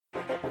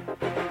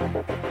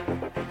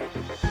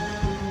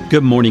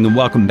Good morning and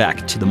welcome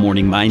back to the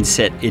Morning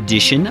Mindset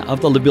edition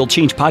of the Live, Build,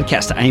 Change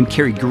podcast. I am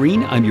Kerry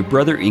Green. I'm your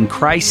brother in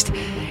Christ,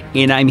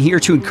 and I'm here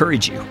to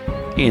encourage you.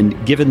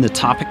 And given the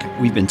topic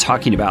we've been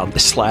talking about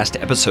this last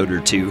episode or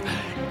two,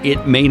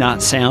 it may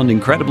not sound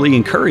incredibly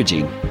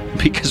encouraging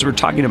because we're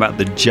talking about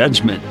the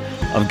judgment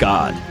of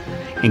God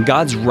and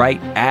God's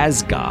right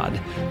as God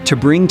to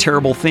bring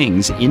terrible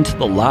things into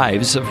the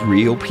lives of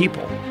real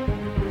people.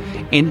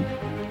 And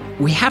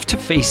we have to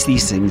face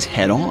these things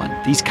head on,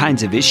 these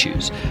kinds of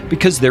issues,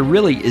 because there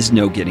really is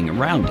no getting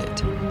around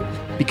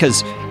it.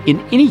 Because in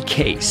any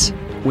case,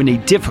 when a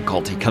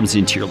difficulty comes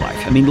into your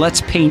life, let's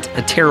paint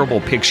a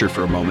terrible picture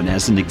for a moment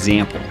as an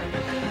example.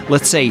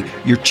 Let's say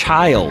your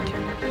child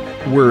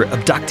were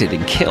abducted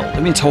and killed.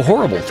 It's a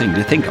horrible thing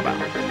to think about,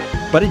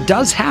 but it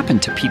does happen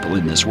to people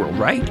in this world,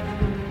 right?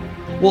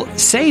 Well,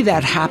 say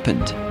that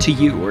happened to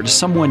you or to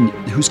someone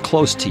who's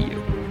close to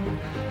you.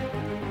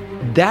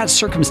 That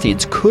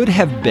circumstance could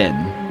have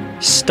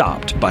been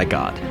stopped by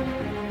God,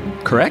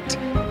 correct?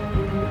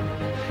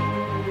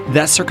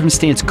 That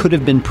circumstance could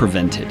have been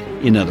prevented,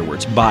 in other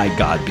words, by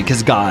God,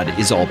 because God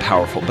is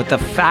all-powerful. But the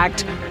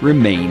fact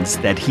remains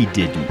that He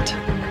didn't.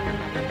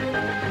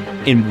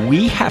 And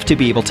we have to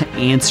be able to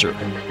answer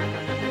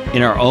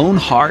in our own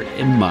heart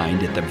and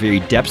mind, at the very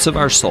depths of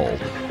our soul,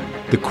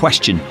 the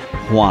question,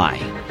 why?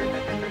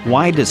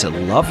 Why does a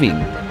loving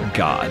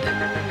God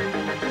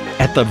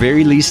at the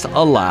very least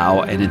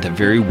allow, and at the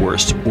very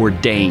worst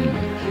ordain,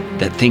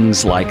 that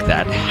things like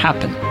that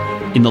happen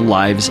in the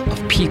lives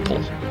of people,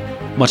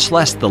 much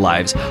less the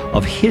lives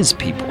of His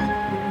people?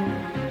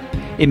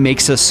 It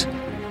makes us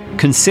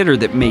consider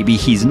that maybe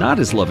He's not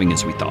as loving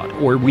as we thought,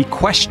 or we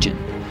question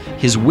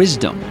His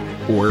wisdom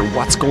or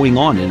what's going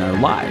on in our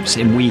lives.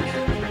 And we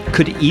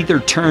could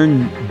either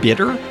turn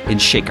bitter and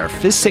shake our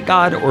fists at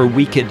God, or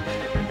we could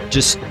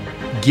just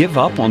give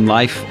up on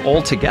life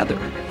altogether.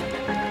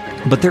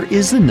 But there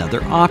is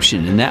another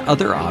option, and that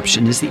other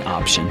option is the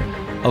option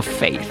of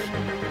faith.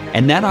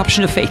 And that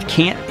option of faith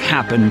can't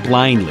happen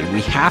blindly.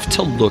 We have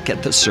to look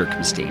at the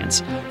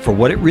circumstance for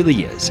what it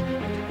really is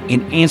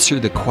and answer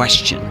the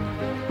question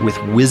with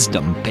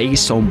wisdom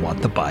based on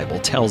what the Bible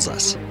tells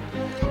us.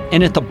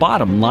 And at the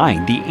bottom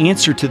line, the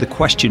answer to the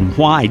question,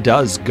 why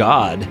does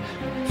God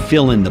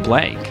fill in the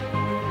blank,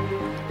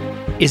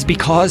 is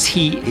because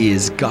He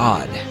is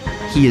God.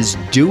 He is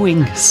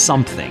doing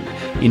something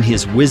in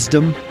His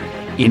wisdom,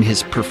 in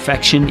His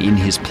perfection, in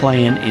His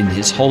plan, in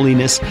His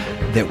holiness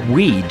that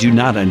we do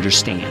not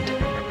understand.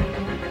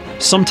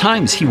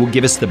 Sometimes He will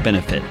give us the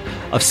benefit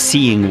of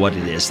seeing what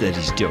it is that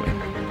He's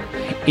doing.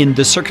 In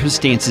the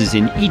circumstances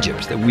in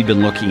Egypt that we've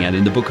been looking at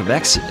in the book of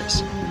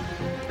Exodus,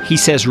 He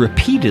says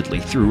repeatedly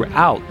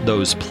throughout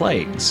those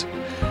plagues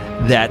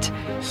that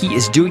He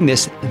is doing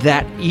this,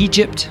 that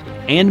Egypt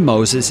and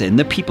Moses and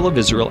the people of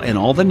Israel and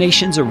all the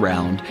nations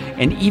around,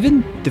 and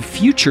even the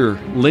future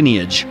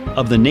lineage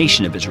of the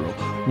nation of Israel,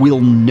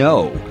 will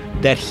know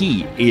that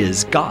He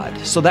is God.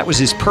 So that was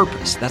His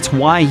purpose. That's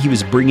why He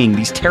was bringing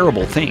these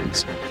terrible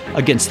things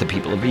against the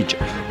people of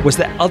Egypt, was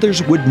that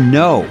others would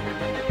know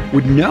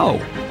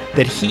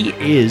that He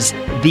is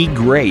the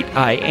great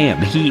I am.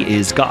 He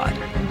is God.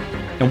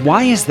 And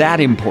why is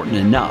that important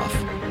enough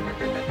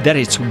that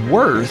it's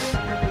worth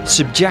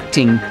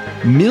subjecting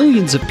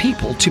millions of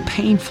people to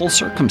painful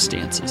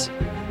circumstances?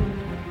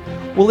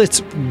 Well,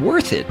 it's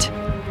worth it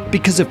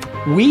because if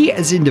we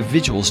as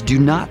individuals do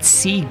not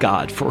see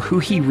God for who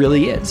He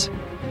really is,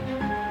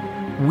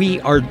 we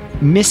are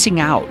missing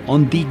out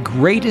on the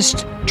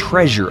greatest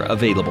treasure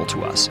available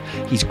to us.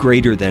 He's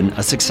greater than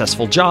a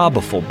successful job,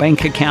 a full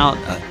bank account,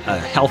 a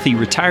healthy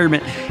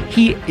retirement.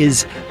 He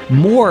is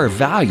more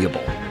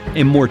valuable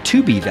and more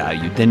to be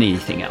valued than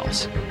anything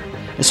else.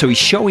 And so He's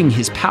showing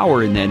His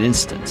power in that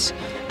instance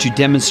to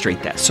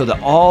demonstrate that, so that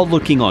all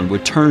looking on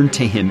would turn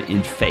to Him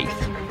in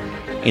faith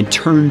and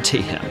turn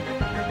to Him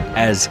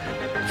as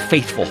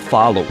faithful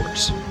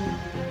followers.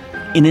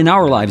 And in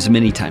our lives,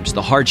 many times,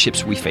 the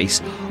hardships we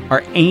face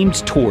are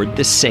aimed toward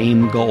the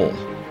same goal.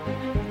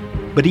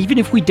 But even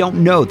if we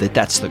don't know that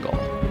that's the goal,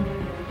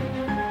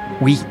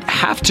 we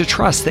have to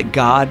trust that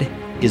God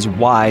is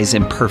wise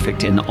and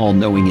perfect and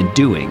all-knowing and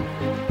doing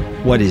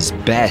what is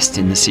best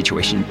in the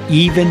situation,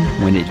 even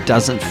when it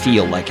doesn't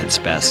feel like it's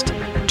best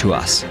to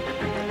us.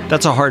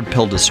 That's a hard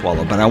pill to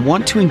swallow, but I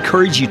want to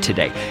encourage you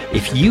today.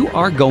 If you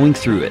are going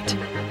through it,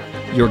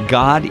 your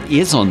God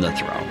is on the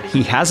throne.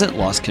 He hasn't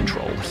lost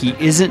control. He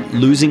isn't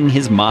losing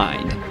His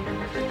mind.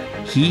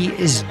 He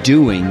is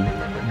doing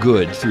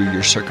good through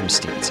your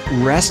circumstance.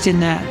 Rest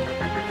in that.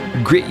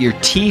 Grit your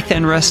teeth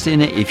and rest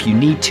in it if you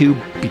need to,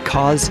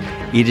 because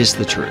it is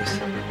the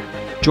truth.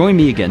 Join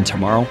me again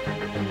tomorrow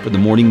for the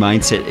Morning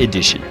Mindset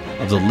edition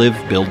of the Live,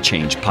 Build,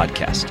 Change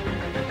podcast.